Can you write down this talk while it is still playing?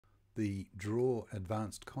The Draw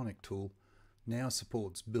Advanced Conic tool now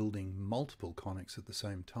supports building multiple conics at the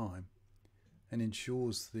same time and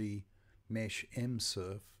ensures the mesh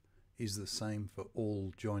msurf is the same for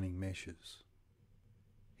all joining meshes.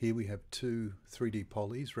 Here we have two 3D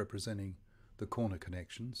polys representing the corner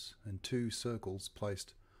connections and two circles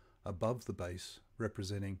placed above the base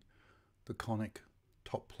representing the conic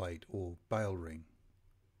top plate or bail ring.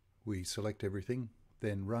 We select everything,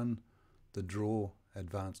 then run the Draw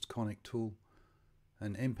Advanced Conic tool,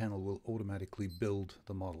 and MPanel will automatically build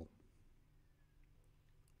the model.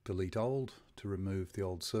 Delete old to remove the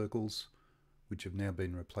old circles, which have now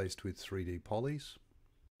been replaced with 3D polys.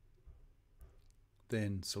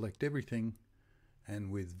 Then select everything, and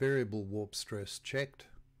with variable warp stress checked,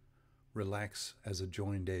 relax as a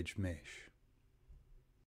joined edge mesh.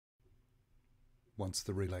 Once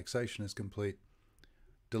the relaxation is complete,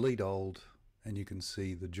 delete old, and you can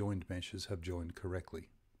see the joined meshes have joined correctly.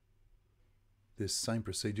 This same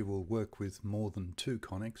procedure will work with more than two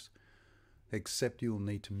conics, except you'll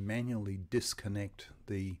need to manually disconnect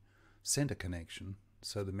the center connection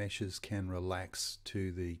so the meshes can relax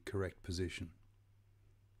to the correct position.